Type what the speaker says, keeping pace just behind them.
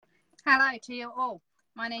Hello to you all.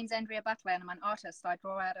 My name's Andrea Butler and I'm an artist. I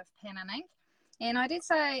draw out of pen and ink. And I did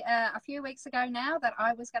say a few weeks ago now that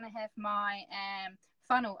I was going to have my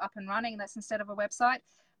funnel up and running. That's instead of a website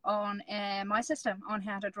on my system on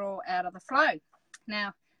how to draw out of the flow.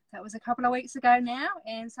 Now, that was a couple of weeks ago now,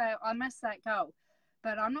 and so I missed that goal.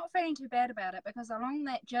 But I'm not feeling too bad about it because along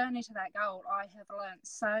that journey to that goal, I have learned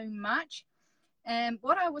so much. And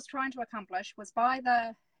what I was trying to accomplish was by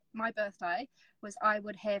my birthday was I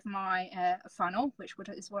would have my funnel, which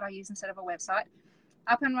is what I use instead of a website,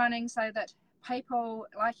 up and running so that people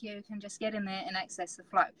like you can just get in there and access the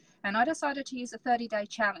flow. And I decided to use a 30-day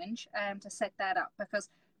challenge to set that up because,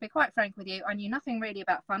 to be quite frank with you, I knew nothing really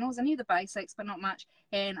about funnels. I knew the basics, but not much.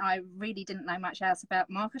 And I really didn't know much else about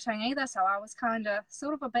marketing either. So I was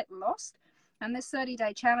sort of a bit lost. And this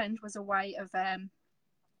 30-day challenge was a way of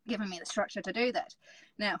giving me the structure to do that.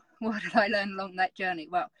 Now, what did I learn along that journey?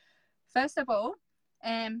 Well, first of all,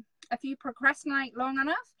 if you procrastinate long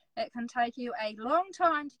enough, it can take you a long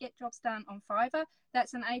time to get jobs done on Fiverr.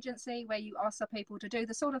 That's an agency where you ask the people to do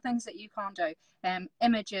the sort of things that you can't do.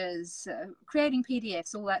 Images, creating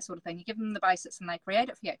PDFs, all that sort of thing. You give them the basics and they create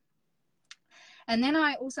it for you. And then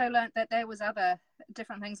I also learned that there was other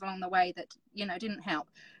different things along the way that, didn't help.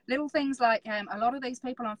 Little things like a lot of these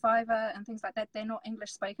people on Fiverr and things like that, they're not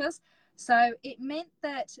English speakers. So it meant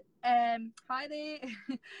that, hi there,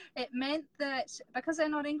 it meant that because they're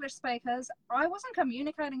not English speakers, I wasn't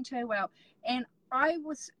communicating too well. And I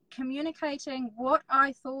was communicating what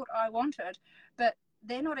I thought I wanted, but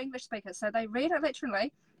they're not English speakers. So they read it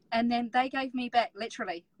literally, and then they gave me back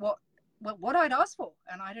literally what I'd asked for,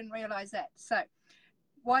 and I didn't realize that. So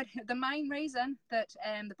the main reason that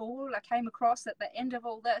the ball I came across at the end of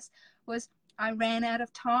all this was I ran out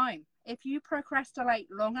of time. If you procrastinate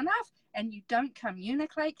long enough and you don't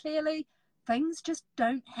communicate clearly, things just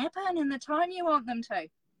don't happen in the time you want them to.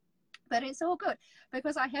 But it's all good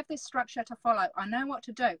because I have this structure to follow. I know what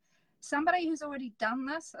to do. Somebody who's already done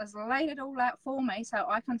this has laid it all out for me so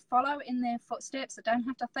I can follow in their footsteps. I don't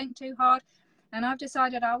have to think too hard. And I've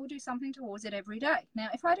decided I will do something towards it every day. Now,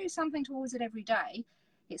 if I do something towards it every day,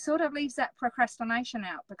 it sort of leaves that procrastination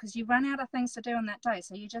out because you run out of things to do in that day.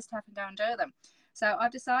 So you just have to go and do them. So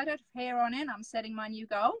I've decided here on in, I'm setting my new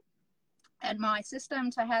goal. And my system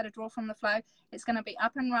to how to draw from the flow, it's going to be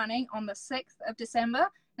up and running on the 6th of December.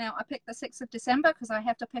 Now, I picked the 6th of December because I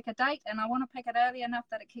have to pick a date. And I want to pick it early enough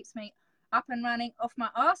that it keeps me up and running off my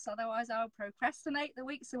ass. Otherwise, I'll procrastinate the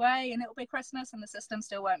weeks away and it'll be Christmas and the system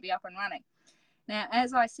still won't be up and running. Now,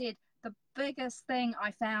 as I said, the biggest thing I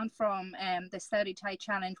found from this 30-day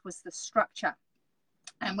challenge was the structure.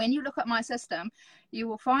 And when you look at my system, you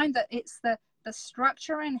will find that it's the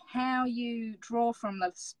structure and how you draw from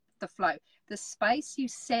the flow. The space you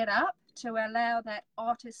set up to allow that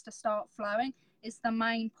artist to start flowing is the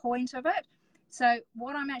main point of it. So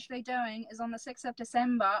what I'm actually doing is on the 6th of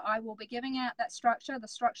December, I will be giving out that structure, the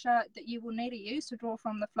structure that you will need to use to draw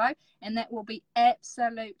from the flow, and that will be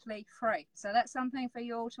absolutely free. So that's something for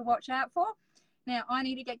you all to watch out for. Now, I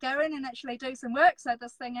need to get going and actually do some work so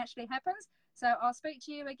this thing actually happens. So I'll speak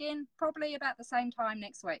to you again probably about the same time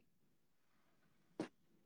next week.